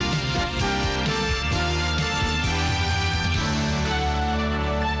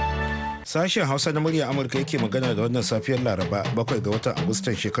Sashen Hausa na murya Amurka yake magana da wannan safiyar Laraba 7 ga watan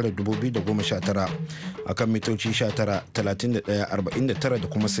Agustan shekarar 2019 akan mitoci 19, 31, 49 da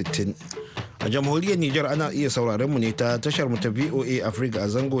kuma 60. A jamhuriyar Nijar ana iya sauraron mu ne ta tashar mu ta VOA Africa a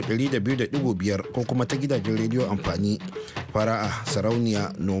zango 200.5 ko kuma ta gidajen rediyo amfani fara'a,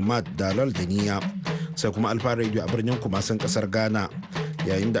 sarauniya, nomad, dalal da niya. Sai kuma alfa radio a birnin kumasin kasar Ghana.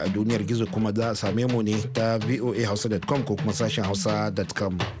 Yayin da a duniyar gizo kuma za a same mu ne ta voahausa.com ko kuma sashen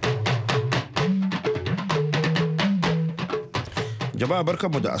hausa.com. Jama'a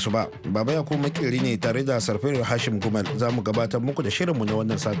barkanmu da asuba, Baba ya kuma makeri ne tare da Sarfin Hashim Gumal za mu gabatar muku da shirinmu na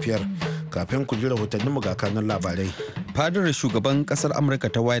wannan safiyar kafin ku ji rahotanninmu ga kanun labarai. Fadar shugaban kasar Amurka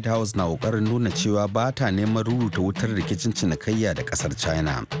ta White House na kokarin nuna cewa ba ta neman ruruta wutar rikicin cinikayya da kasar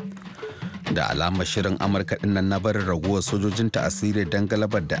China. Da alamar shirin Amurka dinnan na barin raguwar sojojin ta asiri don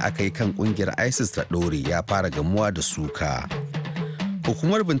galabar da aka yi kan kungiyar ISIS ta ɗore ya fara gamuwa da suka.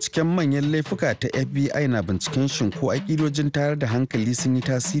 Hukumar binciken manyan laifuka ta FBI na binciken shin ko akidojin tayar da hankali sun yi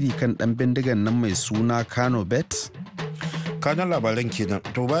tasiri kan dan bindigan nan mai suna Kano Bet? Kanan labaran kenan.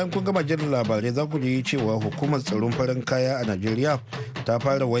 To bayan kun gama jin labarai za ku ji cewa hukumar tsaron farin kaya a Najeriya ta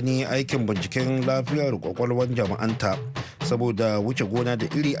fara wani aikin binciken lafiyar kwakwalwar jama'anta saboda wuce gona da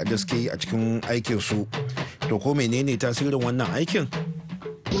iri a da suke yi a cikin aikinsu. To ko menene tasirin wannan aikin?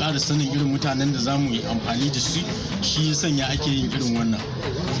 Ƙara sanin irin mutanen da za mu yi amfani da su shi ya sanya ake yin irin wannan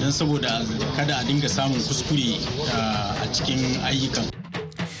don saboda kada a dinga samun kuskure a cikin ayyukan.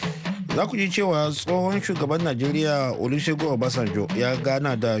 Za ku ji cewa tsohon shugaban Najeriya Olusegun Obasanjo ya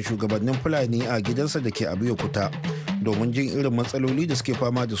gana da shugabannin Fulani a gidansa da ke Abeokuta domin jin irin matsaloli da suke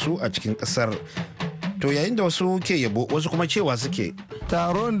fama da su a cikin ƙasar. To yayin da wasu ke yabo wasu kuma cewa suke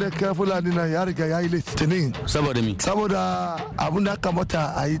taron da ka Fulani na ya riga ya yi litinin. Saboda mi? Saboda abin da aka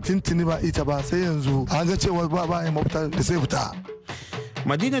mata a yi tintini ba ita ba sai yanzu an ga cewa ba ya mafita da sai fita.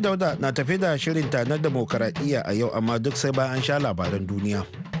 Madina Dauda na tafe da shirin ta na demokaradiyya a yau amma duk sai bayan an sha labaran duniya.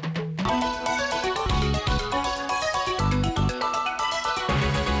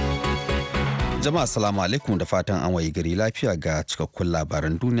 Jama'a salamu alaikum da fatan an wayi gari lafiya ga cikakkun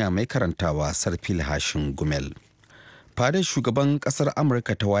labaran duniya mai karantawa Sarfil Hashin Gumel. Fadar shugaban kasar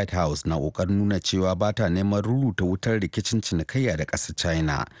Amurka ta White House na kokarin nuna cewa ba ta neman ruruta wutar rikicin cinikayya da kasar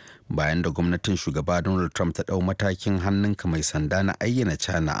China bayan da gwamnatin shugaba Donald Trump ta dau matakin hannunka mai sanda na ayyana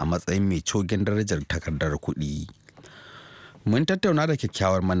China a matsayin mai cogen darajar takardar kuɗi. Mun tattauna da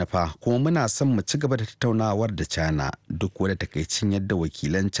kyakkyawar manufa kuma muna son mu ci gaba da tattaunawar da China duk wadda takaicin yadda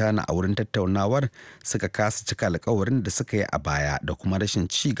wakilan China a wurin tattaunawar suka kasa cika alkawarin da suka yi a baya da kuma rashin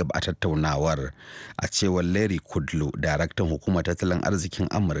ci gaba a tattaunawar, a cewar Larry Kudlow, daraktan hukumar tattalin arzikin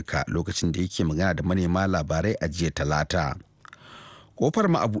Amurka lokacin da yake magana da manema labarai a jiya Talata. Kofar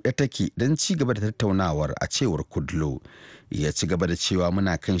mu a buɗe take don ci gaba da tattaunawar, a cewar Kudlow. Ya ci gaba da cewa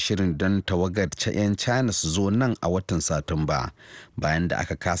muna kan shirin don tawagar 'yan China su zo nan a watan Satumba bayan da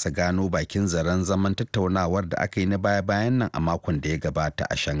aka kasa gano bakin zaren zaman tattaunawar da aka yi na baya-bayan nan a makon da ya gabata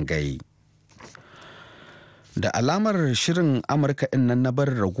a Shanghai. Da alamar shirin Amurka ɗin nan na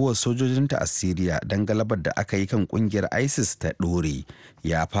barin raguwar sojojinta a Siriya don galabar da aka yi kan kungiyar ISIS ta ɗore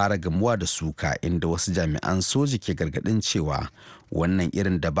ya fara gamuwa da suka, inda wasu jami'an soji ke gargaɗin cewa wannan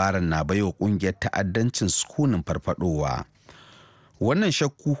irin dabarar na baiwa kungiyar ta'addancin sukunin farfadowa. Wannan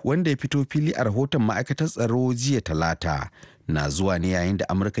shakku wanda ya fito fili a rahoton ma'aikatar tsaro jiya Talata na zuwa ne yayin da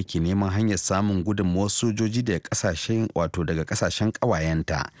Amurka ke neman hanyar samun gudunmawar sojoji daga kasashen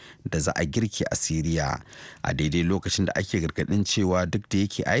ƙawayenta da za a girke a Siriya a daidai lokacin da ake gargadin cewa duk da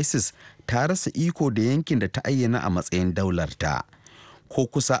yake ISIS ta rasa iko da yankin da ta ayyana a matsayin daularta ko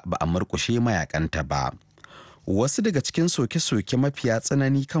kusa ba a murƙushe mayakanta ba. Wasu daga cikin soke-soke mafiya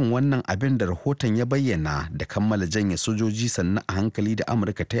tsanani kan wannan abin da rahoton ya bayyana da kammala janye sojoji sannan a hankali da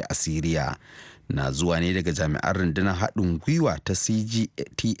Amurka ta yi a Siriya na zuwa ne daga jami'an rundunar haɗin gwiwa ta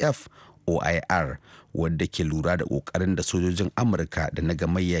CGTF OIR wadda ke lura da ƙoƙarin da sojojin Amurka da na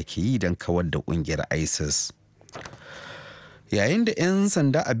gamayya ke yi don kawar da ƙungiyar ISIS. Yayin da 'yan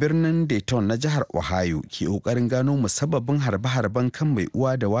sanda a birnin Dayton na jihar Ohio ke ƙoƙarin gano musabbabin harbe-harben kan mai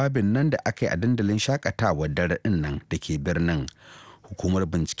uwa da wabin nan da aka yi a dandalin shakatawa dare ɗin nan da ke birnin. Hukumar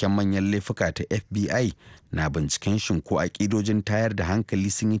binciken manyan laifuka ta FBI na binciken shin ko aƙidojin tayar da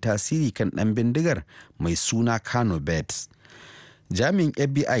hankali sun yi tasiri kan ɗan bindigar mai suna Kano Bet. Jami'in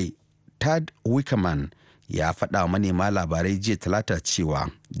FBI Tad Wickerman ya faɗa manema labarai jiya Talata cewa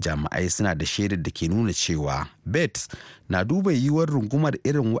jami'ai suna da shaidar da ke nuna cewa Bet na duba yiwuwar rungumar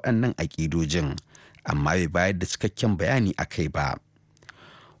irin waɗannan aƙidojin, amma bai bayar da cikakken bayani a kai ba.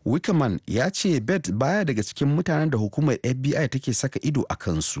 Wickerman ya ce Bet baya daga cikin mutanen da hukumar FBI take saka ido a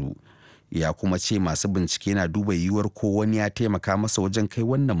kansu. ya kuma ce masu bincike na duba yiwuwar ko wani ya taimaka masa wajen kai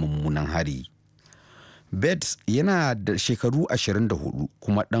wannan mummunan hari. Bates yana da shekaru 24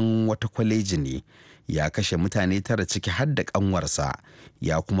 kuma ɗan wata kwaleji ne. Ya kashe mutane 9 ciki har da ƙanwarsa,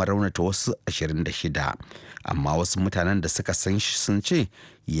 ya kuma raunata wasu 26, amma wasu mutanen da suka san shi sun ce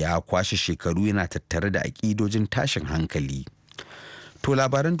ya kwashe shekaru yana tattare da aƙidojin tashin hankali. To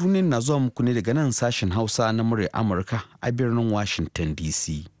labaran duniya na zuwa muku ne daga nan sashen Hausa na muryar Amurka a birnin Washington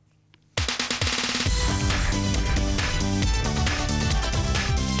DC.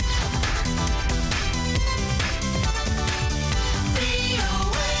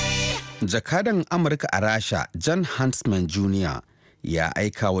 Jakadan Amurka a Rasha John Huntsman Jr. ya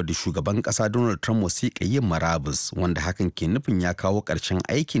aika wa da shugaban kasa Donald Trump wasiƙa yin marabus, wanda hakan ke nufin ya kawo ƙarshen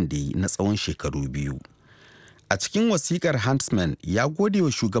aikin da yi na tsawon shekaru 2. A cikin wasiƙar, Huntsman ya gode wa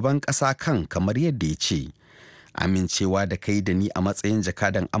shugaban ƙasa kan, kamar yadda ya ce, amincewa da kai da ni a matsayin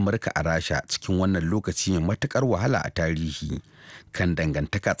jakadan Amurka a Rasha cikin wannan lokaci mai matuƙar wahala a tarihi kan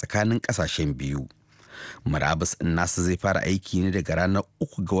dangantaka tsakanin ƙasashen biyu. Murabus ɗin nasa zai fara aiki ne daga ranar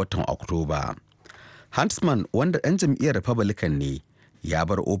 3 ga watan Oktoba. Huntsman, wanda ɗan jam'iyyar Republican ne, ya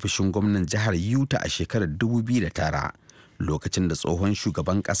bar ofishin gwamnan jihar Utah a shekarar 2009 lokacin da tsohon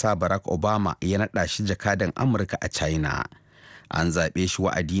shugaban ƙasa Barack Obama ya naɗa shi jakadan Amurka a China. An zaɓe shi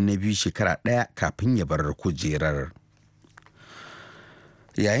wa'adi na 2 shekara ɗaya kafin ya bar kujerar.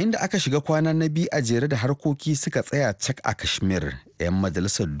 Yayin da aka shiga kwana na 2 a jere da harkoki suka tsaya cak a Kashmir, 'yan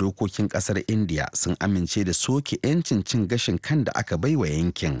majalisar dokokin kasar India sun amince da soke 'yancin cin gashin kan da aka baiwa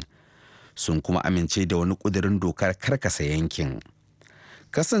yankin. Sun kuma amince da wani ƙudurin dokar karkasa yankin.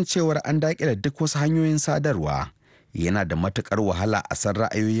 Kasancewar an daƙile duk wasu hanyoyin sadarwa, yana da matuƙar wahala a san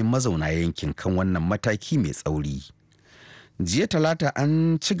ra'ayoyin mazauna yankin kan wannan mataki mai tsauri. Jiya Talata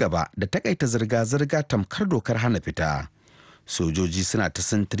an ci gaba da takaita zirga-zirga tamkar dokar hana fita. Sojoji suna ta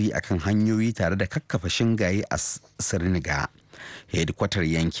sintiri akan hanyoyi tare da kakkafa shingaye a Srinagar, hedikwatar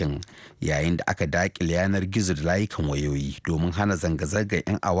yankin, yayin da aka daƙile yanar gizo da layukan wayoyi domin hana zanga-zangar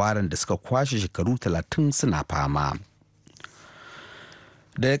 'yan awaren da suka kwashe shekaru 30 suna fama.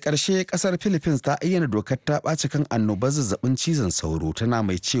 Daga ƙarshe, ƙasar Philippines ta ayyana dokar ta ɓaci kan annobar zazzabin cizon sauro, tana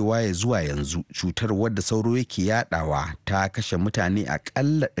mai cewa ya zuwa yanzu cutar wadda sauro yake yadawa ta kashe mutane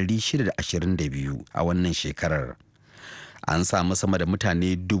aƙalla 622 a wannan shekarar. An samu sama da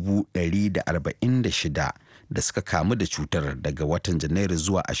mutane 146 da suka kamu da cutar daga watan Janairu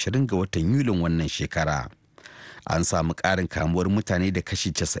zuwa 20 ga watan Yulin wannan shekara. An samu ƙarin kamuwar mutane da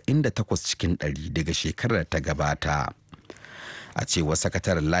kashi 98 cikin 100 daga shekarar ta gabata. A cewar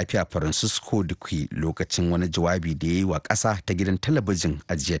sakataren lafiya Francisco Duque lokacin wani jawabi da ya yi wa ƙasa ta gidan talabijin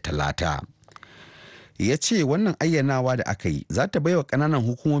a jiya Talata. Ya ce wannan ayyanawa da aka yi za ta baiwa ƙananan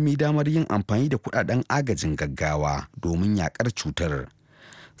hukumomi damar yin amfani da kudaden agajin gaggawa domin yakar cutar.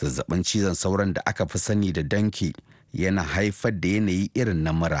 Zazzabin cizon sauron da aka fi sani da danki yana haifar da yanayi irin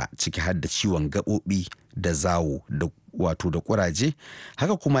na mura, ciki har da ciwon gaɓoɓi da zawo da ƙuraje.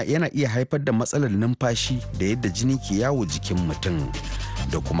 Haka kuma yana iya haifar da matsalar numfashi da yadda jini ke yawo jikin mutum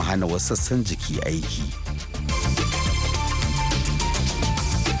da kuma hana wasu sassan jiki aiki.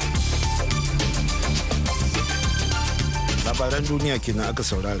 Labaran duniya kenan aka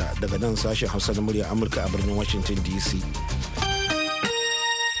saurara daga nan sashen Hausa na murya Amurka a birnin Washington DC.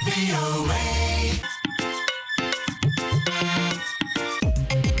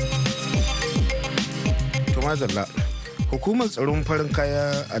 Tumadalla, hukumar tsaron farin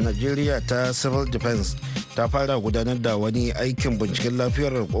kaya a Najeriya ta Civil Defense ta fara gudanar da wani aikin binciken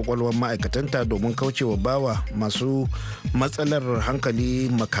lafiyar kwakwalwar ma'aikatanta domin kaucewa bawa masu matsalar hankali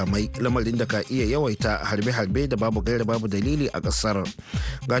makamai, lamarin da ka iya yawaita harbe-harbe da babu gaira babu dalili a ƙasar.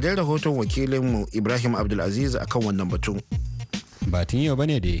 Ga dai rahoton wakilinmu Ibrahim Abdulaziz akan wannan batun. Batun yau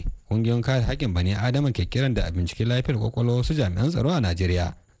bane da kungiyoyin kare haƙƙin bani adama ke kiran da a binciken lafiyar kwakwalwar wasu jami'an tsaro a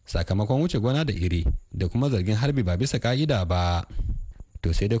Najeriya sakamakon wuce gona da iri da kuma zargin harbi ba bisa ka'ida ba.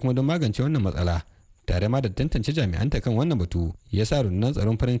 To sai dai kuma don magance wannan matsala tare ma da tantance jami'anta kan wannan batu ya sa rundunar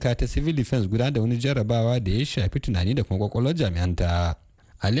tsaron farin kaya ta Civil Defense guda da wani jarrabawa da ya shafi tunani da kuma kwakwalwar jami'anta.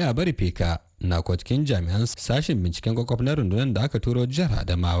 Ali Abari Feka na cikin jami'an sashen binciken kwakwaf na rundunar da aka turo jihar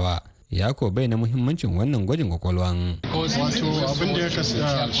Adamawa. Ya ko bai na muhimmancin wannan gwajin kwakwalwan. Wato abin da ya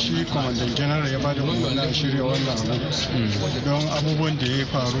kasa shi kwamandan janar ya bada umarnin shirya wannan abu don abubuwan da ya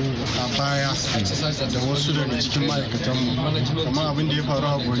faru a baya da wasu daga cikin ma'aikatanmu, kamar abin da ya faru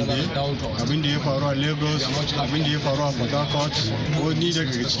a Gombe, abin da ya faru a Lagos, abin da ya faru a Port Harcourt. Wani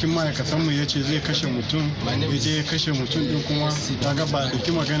daga cikin ma'aikatanmu ya ce zai kashe mutum, ya je ya kashe mutum din kuma ta ga ba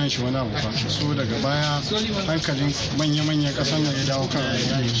ɗauki maganar shi wani abu ba. So daga baya hankalin manya-manyan ƙasar nan ya dawo kan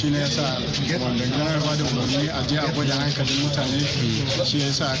shi ne ya yasa wanda ya ba da umarni a je a gwada hankalin mutane shi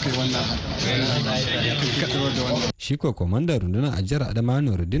yasa aka yi wannan kaɗewar da wannan. Shi ko kwamandan rundunar ajiyar Adama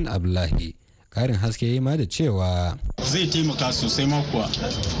Nuruddin Abdullahi karin haske ya yi ma da cewa zai taimaka sosai ma kuwa,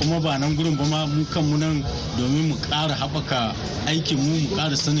 kuma ba nan gurin ba ma mu kanmu nan domin mu ƙara haɓaka aikin mu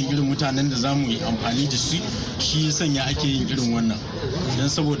ƙara sanin irin mutanen da za mu yi amfani da su, shi ya sanya ake yin irin wannan don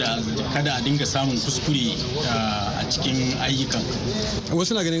saboda kada a dinga samun kuskure a cikin ayyukan.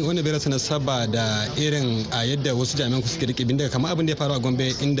 Wasu na ganin wani bai rasa nasaba da irin a yadda wasu jami'an suke rike bindiga kamar abin da ya faru a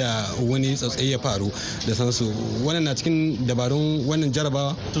Gombe inda wani tsautsayi ya faru da sansu, wannan na cikin dabarun wannan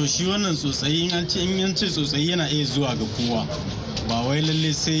jarabawa. To shi wannan tsautsayi in an ce tsautsayi yana iya zuwa ga kowa, ba wai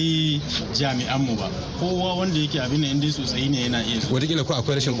lalle sai jami'an mu ba, kowa wanda yake abin inda tsautsayi ne yana iya zuwa. Wataƙila ko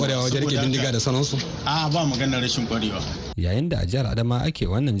akwai rashin kwarewa wajen rike bindiga da sanansu. A ba maganar rashin kwarewa. Yayin da a jihar Adama ake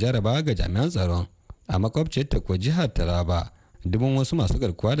wannan jarabawa ga jami'an tsaron, a makwabciyar ta ko jihar Taraba dubin wasu masu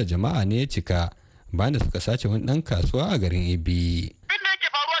garkuwa da jama'a ne ya cika bayan da suka sace wani dan kasuwa a garin Ibi. Abin da yake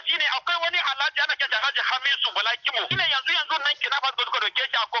faruwa shine akwai wani alhaji ana kiran Alhaji Hamisu Balakimo. Ina yanzu nan kina ba suka dauke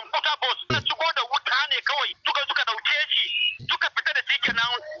shi a computer box. Na shigo da wuta ne kawai suka dauke shi suka fita da shi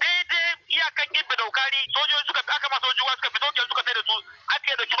kenan daidai iyakan Ibi daukari sojoji suka aka ma sojoji suka fito kenan suka sai da su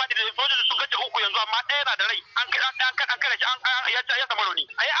ake da kibani da sojoji sun kace uku yanzu amma ɗaya na da rai an kare shi ya samu rauni.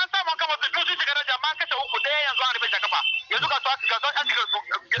 An samu an kama su shiga da jama'a kashe uku ɗaya yanzu an rufe shi kafa. Yanzu ga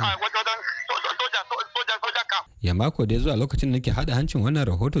soja ka. Ya mako da zuwa lokacin da nake hada hancin wannan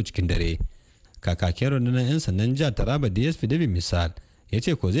rahoto cikin dare. Kakakin rundunar 'yan sandan jihar Taraba DSP David Misal ya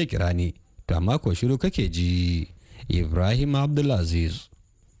ce ko zai kira ni, to amma ko shiru kake ji. Ibrahim Abdulaziz,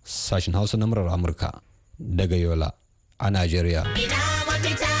 sashen Hausa na murar Amurka daga Yola a Najeriya.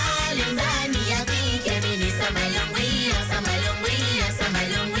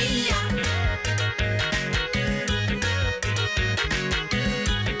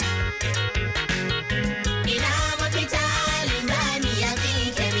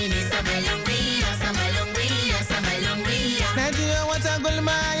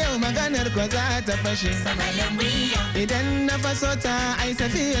 Ko za ta fashe idan na faso ta ai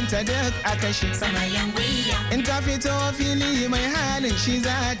safiyanta duk a kashe in ta fito fili mai halin shi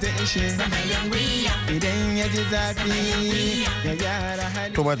za ta ishe idan ya ji zafi ya gyara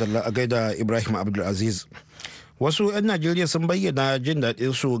hali. To madalla a gaida Ibrahim Abdulaziz. Wasu 'yan Najeriya sun bayyana jin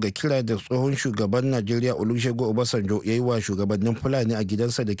daɗin su ga kira da tsohon shugaban Najeriya Olusegun Obasanjo ya yi wa shugabannin Fulani a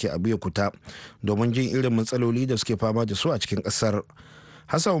gidansa da ke Abeokuta domin jin irin matsaloli da suke fama da su a cikin ƙasar.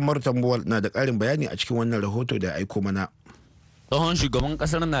 Hassan Umar Tambuwal na da ƙarin bayani a cikin wannan rahoto da ya aiko mana. Tsohon shugaban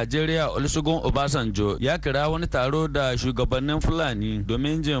kasar Najeriya Olusegun Obasanjo ya kira wani taro da shugabannin Fulani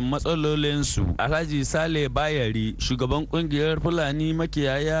domin jin matsalolinsu. Alhaji Sale Bayari, shugaban kungiyar Fulani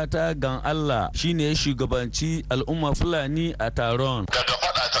makiyaya ta Gan Allah, shine shugabanci al'umma Fulani a taron. Daga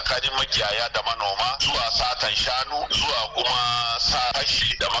faɗa tsakanin makiyaya da manoma zuwa satan shanu zuwa kuma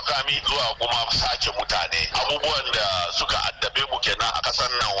fashi da makami zuwa kuma sace mutane. Abubuwan da suka addabe mu kenan a kasar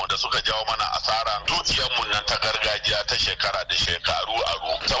nan wanda suka jawo mana asaran dukiyarmu nan ta gargajiya ta shekara da shekaru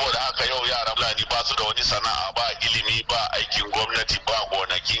aru. Saboda haka yau yaran Fulani ba su da wani sana'a, ba ilimi, ba aikin gwamnati, ba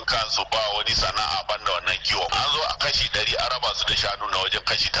gonakin kansu, ba wani sana'a banda wannan kiwo. An zo a kashi 100 a raba su da shanu na wajen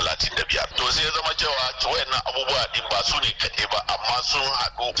kashi 35. To sai ya zama cewa wayannan abubuwa din ba su ne kaɗai ba, amma sun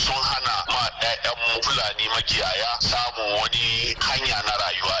haɗu sun hana ma 'ya'yan Fulani makiyaya samun wani hanya na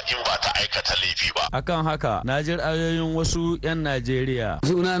rayuwa in ba ta aikata laifi ba. Akan haka na ji ra'ayoyin wasu 'yan Najeriya.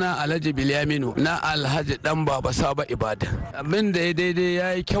 Sunana Alhaji Bilyaminu na Alhaji Dan Baba Saba Ibada. Abin da ya daidai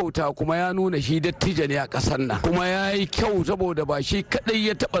ya yi kyauta kuma ya nuna shi dattijo ne a ƙasar nan. Kuma ya yi kyau saboda ba shi kadai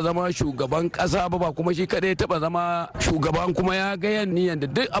ya taba zama shugaban ƙasa ba kuma shi kadai ya taba zama shugaban, kuma ya ga yan da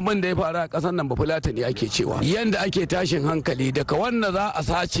duk abin da ya faru a ƙasar nan ba Fulatani ake cewa. Yanda ake tashin hankali daga wanda za a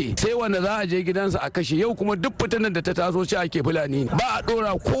sace sai wanda za a je gidansa a kashe, yau kuma duk fitinan da ta taso ce ake Fulani. Ba a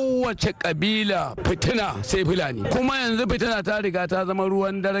dora kowace kabila fitina sai Fulani. Kuma yanzu fitina ta riga ta zama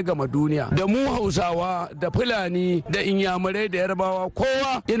ruwan dare gama duniya. Da mu Hausawa da Fulani da Inyamurai da Yarbawa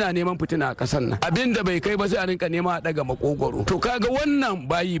kowa yana neman fitina a kasar nan. Abin da bai kai ba sai a rinka nema a daga makogoro. To kaga wannan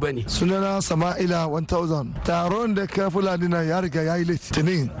bayi bane. Sunana Sama'ila 1000. Taron da ka Fulani na ya riga ya yi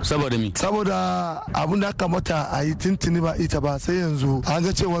litinin. Saboda mi? Saboda abin da aka mata a yi tintini ba ita ba sai yanzu an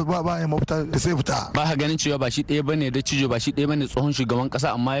ga cewa ba ya mafita da sai fita. Ba ka ganin cewa ba shi ɗaya bane da cijo, ba shi ɗaya bane tsohon shugaban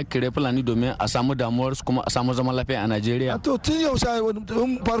kasa amma ya kire Fulani domin a samu samu damuwar su kuma a samu zaman lafiya a Najeriya? To tun yaushe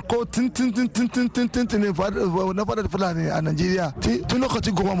farko tun ne na fada da Fulani a Najeriya tun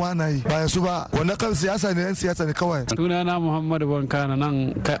lokacin goma ma ana yi bayan su ba wannan kan siyasa ne yan siyasa ne kawai. Sunana Muhammadu Bankana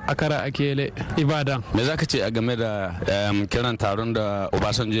nan Akara Akele Ibadan. Me zaka ce a game da kiran taron da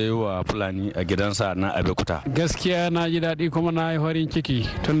Obasanjo yi wa Fulani a gidansa na Abeokuta? Gaskiya na ji daɗi kuma na yi farin ciki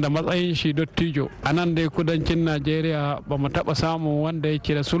tunda matsayin shi dottijo a nan dai kudancin Najeriya ba mu taɓa samun wanda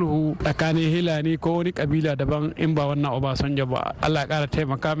yake da sulhu tsakanin Hilani ko wani kabila daban in ba wannan Obasanjo ba. Allah ya ƙara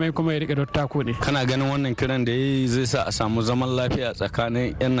taimaka mai kuma ya rike dottako ne. Kana ganin wannan kiran da yayi zai sa a samu zaman lafiya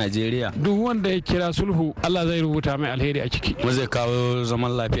tsakanin 'yan Najeriya? Duk wanda ya kira sulhu Allah zai rubuta mai alheri a ciki. Kuma zai kawo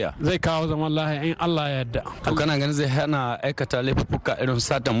zaman lafiya? Zai kawo zaman lafiya in Allah ya yarda. To kana ganin zai hana aikata laifuka irin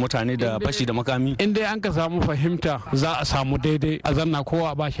satan mutane da fashi da makami? In dai an ka samu fahimta za a samu daidai a zanna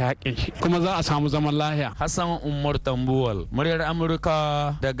kowa a bashi haƙƙin shi kuma za a samu zaman lafiya. Hassan Umar Tambuwal, muryar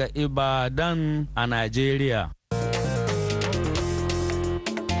Amurka daga Ibadan a Najeriya.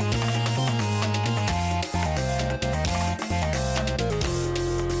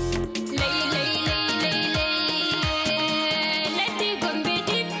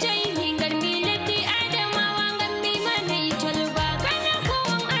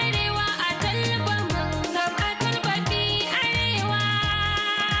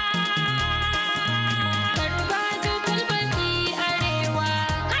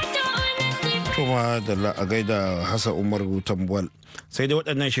 kuma da a gaida Hassan Umar Tambuwal. Sai dai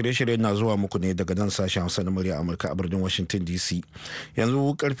waɗannan shirye-shirye na zuwa muku ne daga nan sashen Hausa na murya Amurka a birnin Washington DC.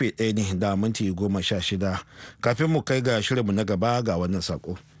 Yanzu karfe 1 ne da minti 16. Kafin mu kai ga shirinmu na gaba ga wannan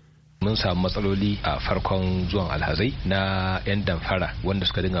sako. Mun samu matsaloli a farkon zuwan alhazai na 'yan damfara wanda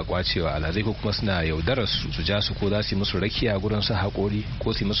suka dinga kwacewa alhazai ko kuma suna yaudarar su ja su ko za su yi musu rakiya gurin su haƙori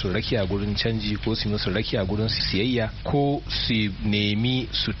ko su yi musu rakiya gurin canji ko su yi musu rakiya gurin siyayya ko su nemi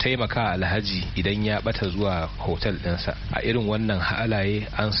su taimaka alhaji idan ya bata zuwa hotel ɗinsa. A irin wannan halaye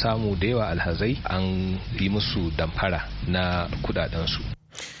an samu da yawa alhazai an yi musu damfara na kudadensu.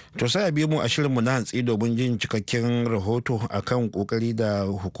 To sai a bi mu a shirinmu na hantsi domin jin cikakken rahoto akan kokari da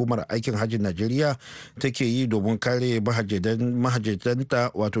hukumar aikin hajjin Najeriya take yi domin kare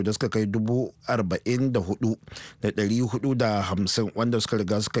mahajjatanta wato da suka kai 44,450 wanda suka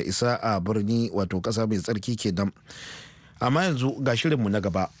riga suka isa a birni wato kasa mai tsarki kenan. Amma yanzu ga shirinmu na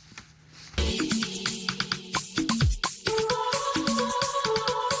gaba.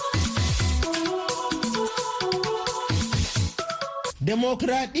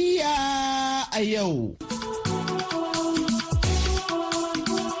 Demokradiyya a yau.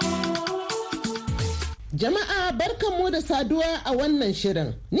 Jama'a barkanmu da saduwa a wannan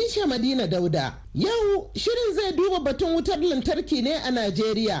shirin. Ni ce Madina Dauda. Yau shirin zai duba batun wutar lantarki ne a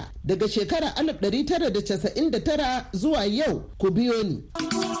Najeriya daga shekarar 1999 zuwa yau. Ku biyo ni.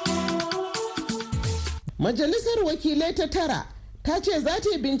 Majalisar wakilai ta tara ta ce za ta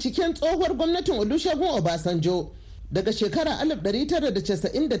yi binciken tsohuwar gwamnatin Olusegun Obasanjo daga shekara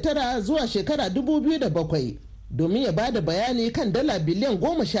 1999 zuwa shekara 2007 domin ya bada bayani kan dala biliyan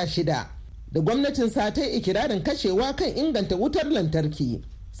 16 da gwamnatin sa ta yi ikirarin kashewa kan inganta wutar lantarki.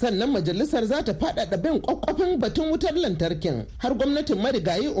 Sannan majalisar za ta faɗaɗa bin kwakwafin batun wutar lantarkin har gwamnatin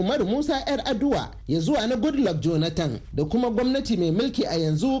marigayi Umaru Musa 'yar Aduwa ya zuwa na Goodluck Jonathan da kuma gwamnati mai mulki a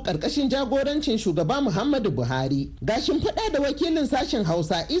yanzu ƙarƙashin jagorancin shugaba Muhammadu Buhari. Gashin faɗa da wakilin sashen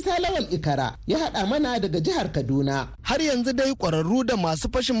Hausa Isa Lawal Ikara ya haɗa mana daga jihar Kaduna. Har yanzu dai ƙwararru da masu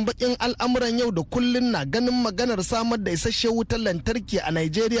fashin baƙin al'amuran yau da kullun na ganin maganar samar da isasshen wutar lantarki a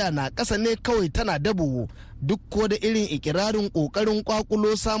Najeriya na ƙasa ne kawai tana dabo. Duk ko da irin ikirarin kokarin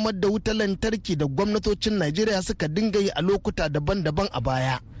kwakulo samar da wutar lantarki da gwamnatocin Najeriya suka dinga yi a lokuta daban-daban a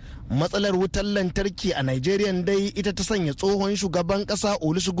baya. Matsalar wutar lantarki a Najeriya dai ita ta sanya tsohon shugaban kasa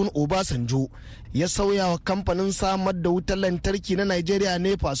Olusegun Obasanjo ya sauya wa kamfanin samar da wutar lantarki na Najeriya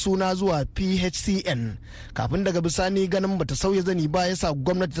NEPA suna zuwa PHCN. Kafin daga bisani ganin bata sauya zani ba yasa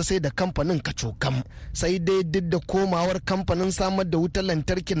gwamnati ta sai da kamfanin kacokam. Sai dai duk da komawar kamfanin samar da wutar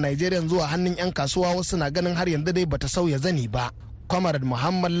lantarkin Najeriya zuwa hannun 'yan kasuwa wasu na ganin har yanzu dai bata sauya zani ba. Kwamarar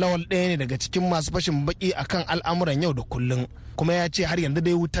Muhammad Lawal ɗaya ne daga cikin masu fashin baki akan al'amuran yau da kullum. Kuma ya ce har yanzu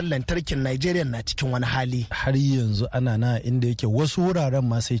dai wutar lantarkin Najeriya na cikin wani hali. Har yanzu ana na inda yake wasu wuraren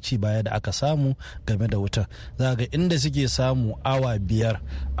ma sai ci baya da aka samu game da wutar. Za ga inda suke samu awa 5,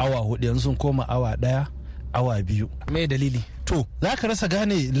 awa 4 yanzu sun koma awa 1, awa 2. Me dalili? To za ka rasa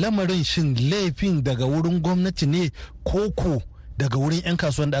gane lamarin shin laifin daga wurin gwamnati ne koko daga wurin 'yan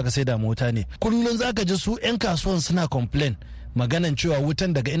kasuwan da aka saida mota ne. Kullum za ka ji su 'yan kasuwan suna complain maganan cewa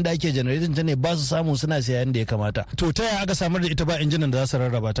wutan daga inda ake generating ta ne ba su samu suna siya yanda ya kamata. To ta yaya aka samar da ita ba injinan da za su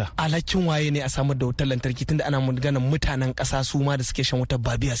rarraba ta? Alhakin waye ne a samar da wutar lantarki tunda ana maganan mutanen ƙasa su ma da suke shan wutar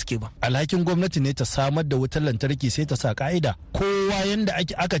ba biya suke ba? Alhakin gwamnati ne ta samar da wutar lantarki sai ta sa ka'ida. Kowa yanda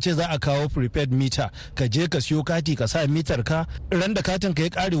aka ce za a kawo prepaid meter ka je ka siyo kati ka sa mitar ka ran da katin ka ya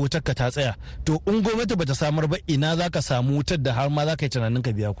kare wutar ka ta tsaya. To in gwamnati bata samar ba ina za ka samu wutar da har ma za ka yi tunanin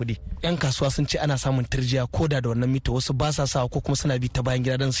ka biya kuɗi. Yan kasuwa sun ce ana samun turjiya ko da wannan mita wasu ba sa sawa ko kuma suna bi ta bayan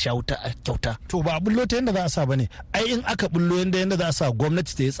gida don su sha wuta a kyauta. To ba a bullo ta yanda za a sa bane. Ai in aka bullo yanda za a sa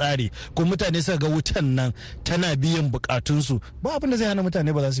gwamnati ta yi tsari ko mutane suka ga wutan nan tana biyan bukatunsu ba abin da zai hana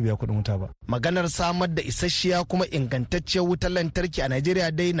mutane ba za su biya kuɗin wuta ba. Maganar samar da isasshiya kuma ingantacciyar wutar lantarki a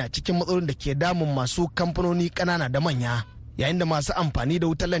Najeriya dai na cikin matsalolin da ke damun masu kamfanoni ƙanana da manya. Yayin da masu amfani da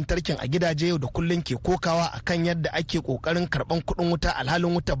wutar lantarkin a gidaje yau da kullum ke kokawa akan yadda ake kokarin karban kuɗin wuta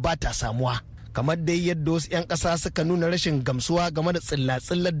alhalin wutar ba ta samuwa. Kamar dai yadda wasu 'yan ƙasa suka nuna rashin gamsuwa game da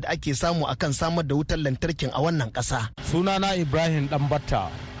tsilla-tsillar da ake samu akan samar da wutar lantarkin a wannan ƙasa. Sunana Ibrahim Ɗanbatta,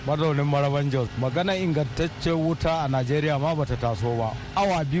 mazaunin Maraban Jos. Magana ingantaccen wuta a Najeriya ma bata taso ba.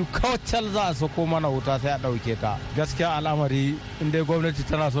 Awa biyu kawai za a sako mana wuta sai a ɗauke ta. Gaskiya al'amari in dai gwamnati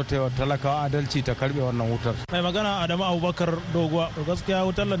tana so ta yi wa talakawa adalci ta karɓe wannan wutar. Mai magana Adamu Abubakar Doguwa. Gaskiya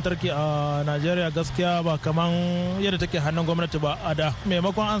wutar lantarki a Najeriya gaskiya ba kaman yadda take hannun gwamnati ba a da.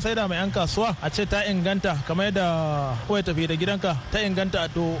 Maimakon an saida mai 'yan kasuwa a ce ta inganta kamar yadda kawai tafi da gidanka ta inganta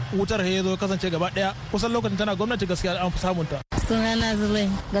to wutar ya zo kasance gaba ɗaya kusan lokacin tana gwamnati gaskiya an fi samunta. Sunana Zulai.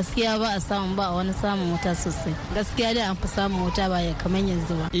 Gaskiya ba a samu ba wani samun wuta sosai. Gaskiya dai an fi samun wuta ba ya kamar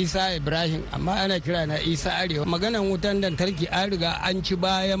yanzu ba. Isa Ibrahim amma ana kira na Isa Arewa. Maganan wutan lantarki an riga an ci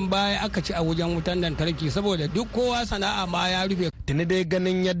bayan baya aka ci a wajen wutan lantarki saboda duk kowa sana'a ma ya rufe. Tuni dai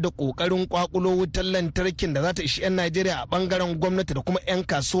ganin yadda kokarin kwakulo wutar lantarkin da za ta ishi 'yan Najeriya a bangaren gwamnati da kuma 'yan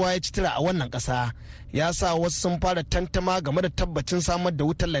kasuwa ya ci tira a wannan kasa. Ya sa wasu sun fara tantama game da tabbacin samar da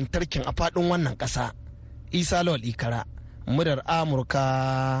wutar lantarkin a faɗin wannan kasa. Isa Lawal Ikara. Murar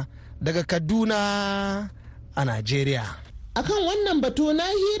Amurka daga Kaduna a Najeriya. Akan wannan batu na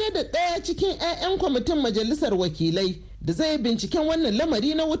hira da ɗaya cikin 'ya'yan kwamitin majalisar wakilai da zai binciken wannan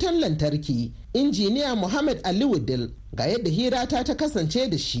lamari na wutan lantarki, injiniya Muhammad Ali Wudil, ga yadda hira ta kasance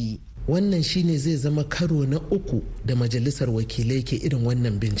da shi. Wannan shine zai zama karo na 3 da majalisar wakilai ke irin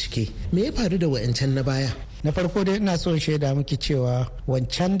wannan bincike. Me ya faru da wa'ancan na baya? Na farko dai ina son shaida miki cewa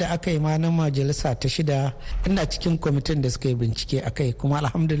wancan da aka yi ma na majalisa ta 6 ina cikin kwamitin da suka yi bincike a kai kuma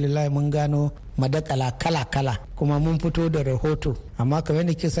alhamdulillah mun gano madakala kala-kala kuma mun fito da rahoto amma kamar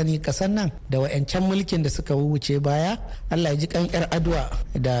da ke sani kasan nan da wa'yancan mulkin da suka wuce baya Allah ya ji kan yar adwa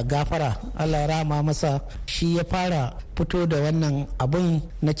da gafara Allah ya rama masa shi ya fara fito da wannan abun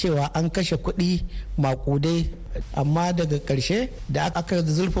na cewa an kashe kuɗi makudai amma daga ƙarshe da aka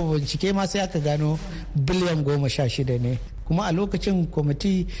zulfa bincike ma sai aka gano biliyan 16 ne kuma a lokacin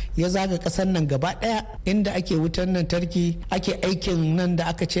kwamiti ya zaga kasar nan gaba daya inda ake wutan lantarki ake aikin nan da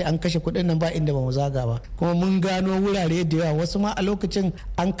aka ce an kashe kudin nan ba inda ba mu zaga ba kuma mun gano wurare da yawa wasu ma a lokacin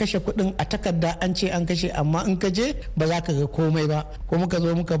an kashe kudin a takarda an ce an kashe amma in ka je ba za ka ga komai ba ko muka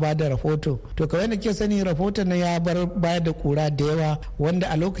zo muka ba da rahoto to kawai da ke sani rahoton na ya bar bayar da kura da yawa wanda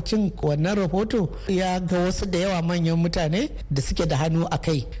a lokacin wannan rahoto ya ga wasu da yawa manyan mutane da suke da hannu a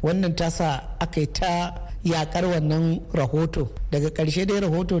kai wannan tasa aka yi ta yakar wannan rahoto daga karshe dai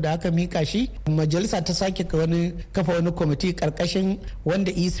rahoto da aka mika shi majalisa ta sake kafa wani kwamiti karkashin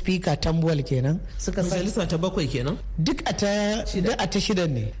wanda speaker tambuwal kenan suka majalisa ta 7 kenan duk a ta 6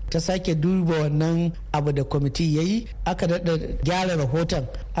 ne ta sake duba wannan abu da kwamiti yayi aka dada gyara rahoton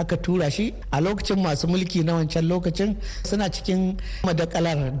aka tura shi a lokacin masu mulki na wancan lokacin suna cikin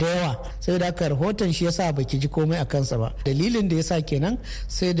madakalar da yawa sai da aka rahoton shi yasa baki ji komai a kansa ba dalilin da yasa kenan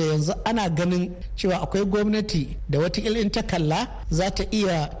sai da yanzu ana ganin cewa akwai gwamnati da watakila in ta kalla za ta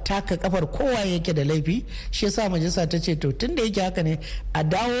iya taka kafar kowa yake da laifi shi yasa majalisa ta ce to tun da yake haka ne a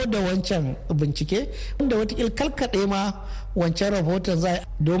dawo da wancan bincike wanda watakila kalkaɗe ma wancan rahoton za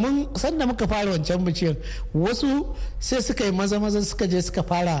domin sanda muka fara wancan binciken wasu sai suka yi maza suka je suka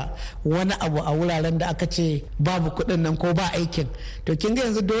fara wani abu a wuraren da aka ce babu kuɗin nan ko ba aikin to kin ga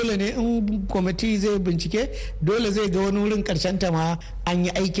yanzu dole ne in kwamiti zai bincike dole zai ga wani wurin karshen ta ma an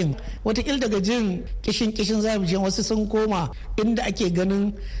yi aikin watakila daga jin kishin za mu wasu sun koma inda ake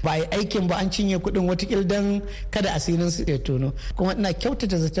ganin ba a yi aikin ba an cinye kuɗin watakila don kada asirin su ya tono kuma ina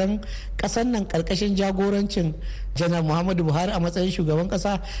kyautata zaton ƙasar nan ƙarƙashin jagorancin janar muhammadu buhari a matsayin shugaban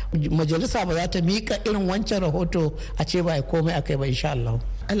kasa, majalisa ba za ta mika irin wancan rahoto a ce ba komai akai ba insha Allah.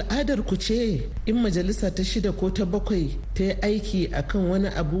 Al'adar ku ce in majalisa ta 6 ko ta 7 ta yi aiki akan wani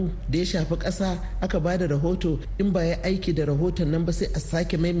abu da ya shafi ƙasa aka ba da rahoto, in ba ya aiki da rahoton nan ba sai a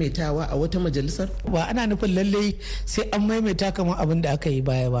sake maimaitawa a wata majalisar? Ba ana nufin lallai sai an maimaita kamar abin da aka yi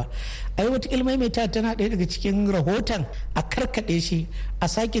baya ba. Ai wata maimaita tana ɗaya daga cikin rahoton a karkaɗe shi a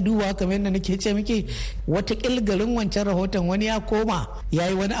sake dubawa kamar yadda nake ce muke wata garin wancan rahoton wani ya koma ya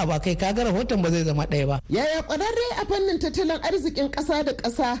yi wani abu kai kaga rahoton ba zai zama ɗaya ba. Yaya ƙwararre a fannin tattalin arzikin ƙasa da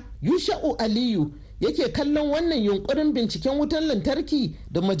ƙasa Yusha'u Aliyu yake kallon wannan yunkurin binciken wutar lantarki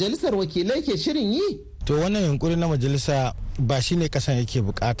da majalisar wakilai ke shirin yi? To wannan yunkuri na majalisa ba shine kasan yake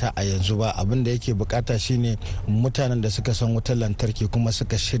bukata a yanzu ba. Abin da yake bukata shine mutanen da suka san wutar lantarki kuma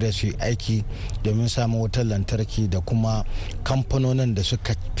suka shirya su aiki domin samun wutar lantarki, da kuma kamfanonin da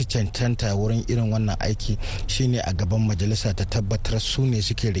suka fi cancanta wurin irin wannan aiki shine a gaban majalisa ta tabbatar su ne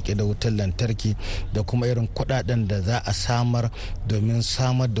suke rike da wutar lantarki da kuma irin kudaden da za a samar domin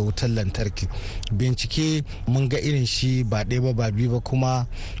samar da wutar lantarki. Bincike mun ga irin shi ba ɗaya ba ba biyu ba, kuma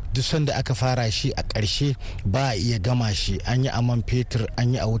duk sanda aka fara shi a ƙarshe ba a iya gama shi. An yi a man fetur,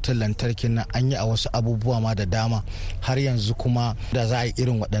 an yi a wutar lantarki nan, an yi a wasu abubuwa ma da dama. Har yanzu kuma da za a yi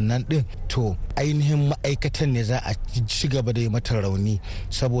irin waɗannan ɗin, to ainihin ma'aikatan ne za a ci gaba da yi mata rauni,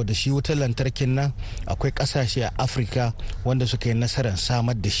 saboda shi wutar lantarkin nan akwai ƙasashe a Afirka wanda suka yi nasarar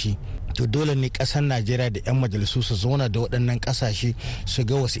samar da shi. To dole ne kasar Najeriya da 'yan majalisu su zauna da waɗannan ƙasashe su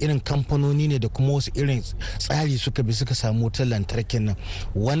ga wasu irin kamfanoni ne da kuma wasu irin tsari suka bi suka samu wutar lantarkin nan.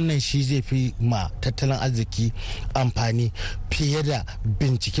 Wannan shi zai fi ma tattalin arziki amfani fiye da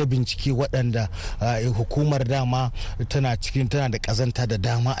bincike waɗanda hukumar dama tana da ƙazanta da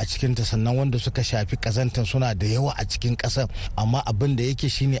dama a cikinta, sannan wanda suka shafi ƙazantar suna da yawa a cikin ƙasar. Amma abin da yake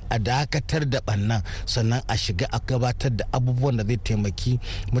shine a dakatar da ɓannan, sannan a shiga a gabatar da abubuwan da zai taimaki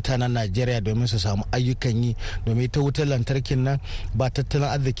mutanen Najeriya domin su samu ayyukan yi, domin ta wutar lantarkin nan ba tattalin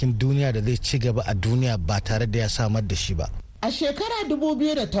arzikin duniya da zai ci gaba a duniya ba tare da ya samar da shi ba. A shekara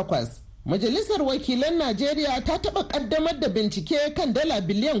 2008 Majalisar Wakilan Najeriya ta taɓa ƙaddamar da bincike kan dala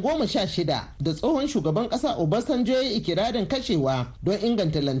biliyan 16 da tsohon shugaban ƙasa Obasanjo ya ikirarin kashewa don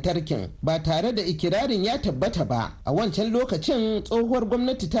inganta lantarkin ba tare da ikirarin ya tabbata ba. A wancan lokacin tsohuwar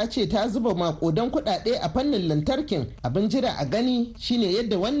gwamnati ta ce ta zuba maƙudan kuɗaɗe a fannin lantarkin. Abin jira a gani shine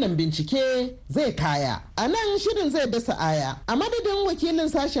yadda wannan bincike zai kaya. A nan shirin zai dasa aya. A madadin wakilin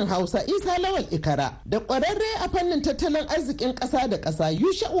sashen Hausa Isa Lawal Ikara da ƙwararre a fannin tattalin arzikin ƙasa da ƙasa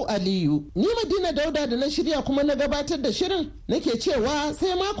Yusha'u Aliyu. Ni Madina Dauda da na shirya kuma na gabatar da shirin nake cewa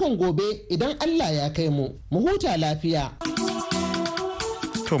sai makon gobe idan Allah ya kai mu. Mu huta lafiya.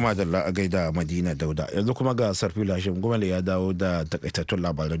 To madalla a gaida Madina Dauda. Yanzu kuma ga Sarfi Lashim Gumale ya dawo da takaitattun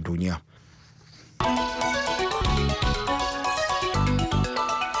labaran duniya.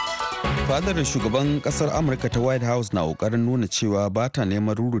 Fadar shugaban kasar Amurka ta White House na kokarin nuna cewa ba ta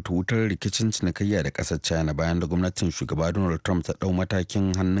neman ruruta wutar rikicin cinikayya da kasar China bayan da gwamnatin shugaba Donald Trump ta dau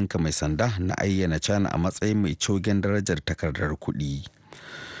matakin hannunka mai sanda na ayyana China a matsayin mai cogen darajar takardar kuɗi.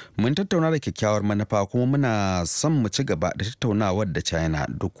 Mun tattauna da kyakkyawar manufa kuma muna son mu ci gaba da tattaunawar da China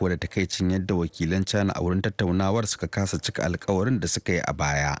duk da takaicin yadda wakilan China a wurin tattaunawar suka kasa cika alkawarin da suka yi a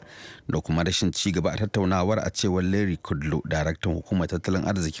baya da kuma rashin ci gaba a tattaunawar, a cewar Larry Kudlow, daraktan hukumar tattalin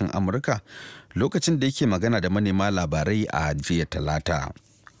arzikin Amurka, lokacin da yake magana da manema labarai a jiya Talata.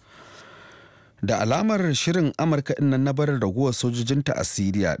 Da alamar shirin Amurka ɗinnan na barin raguwar sojojinta a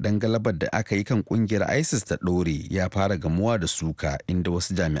Siriya don galabar da aka yi kan kungiyar ISIS ta ɗore ya fara gamuwa da suka, inda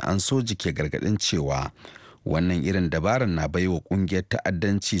wasu jami'an soji ke gargaɗin cewa wannan irin dabarar na baiwa kungiyar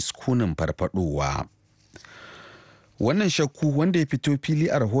ta'addanci sukunin farfadowa. Wannan shakku, wanda ya fito fili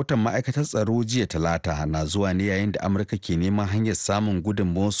a rahoton ma'aikatar tsaro jiya Talata, na zuwa ne yayin da Amurka ke neman hanyar samun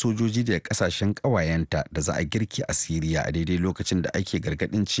gudunmawar sojoji daga kasashen ƙawayenta da za a girki a Siriya a daidai lokacin da ake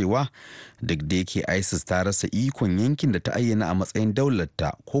gargadin cewa duk da yake ISIS ta rasa ikon yankin da ta ayyana a matsayin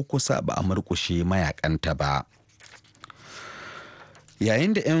daularta, ko kusa ba a murƙushe mayakanta ba.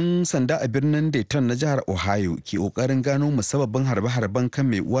 Yayin da 'yan sanda a birnin Dayton na jihar Ohio ke kokarin gano musabbabin harbe-harben kan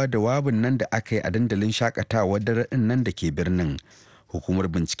mai uwa da wabin nan da aka yi a dandalin shakatawa dare nan da ke birnin, hukumar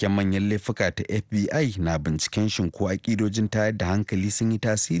binciken manyan laifuka ta FBI na binciken shin ko akidojin tayar da hankali sun yi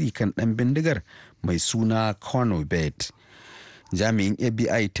tasiri kan dan bindigar mai suna Conor Bet. Jami'in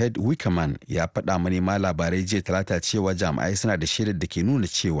FBI Ted Wickerman ya faɗa manema labarai jiya Talata cewa jami'ai suna da shaidar da ke nuna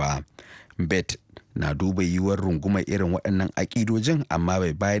cewa Bet na duba yiwuwar rungumar irin waɗannan aƙidojin, amma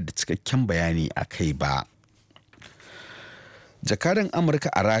bai bayar da cikakken bayani a kai ba. Jakadan Amurka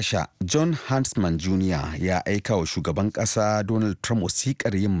a Rasha John Huntsman Jr. ya aika wa shugaban kasa Donald Trump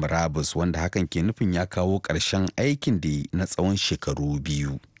wasiƙar yin murabus, wanda hakan ke nufin ya kawo ƙarshen aikin da na tsawon shekaru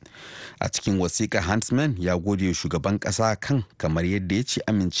 2. A cikin wasiƙar, Huntsman ya gode wa shugaban kasa kan kamar yadda ya ce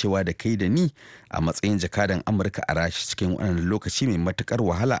amincewa da kai da ni a matsayin jakadan Amurka a Rasha cikin wannan lokaci mai matukar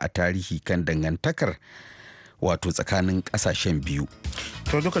wahala a tarihi kan dangantakar wato tsakanin kasashen biyu.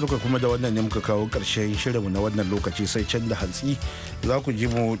 To duka kuma da wannan ne muka kawo ƙarshen shirinmu na wannan lokaci, sai can da hantsi za ku ji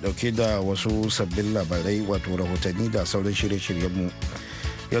mu dauke da wasu sabbin labarai wato rahotanni da sauran shirye-shiryenmu.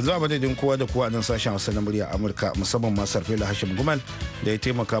 Yanzu a madadin kowa da kowa nan sashen Hausa na murya Amurka, musamman ma Sarfila Hashim Gumal da ya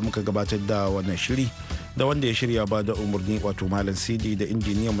taimaka muka gabatar da wannan shiri, da wanda ya shirya ba da umarni wato Malam Sidi, da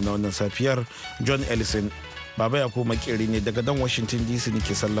injiniyanmu na wannan safiyar John Ellison. Baba ya ko makeri ne daga dan Washington DC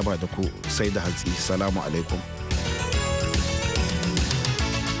nake sallama da ku, sai da hantsi. Salamu alaikum.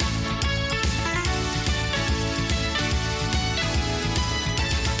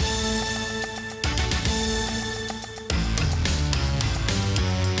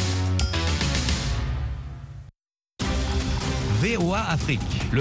 VOA Afrique.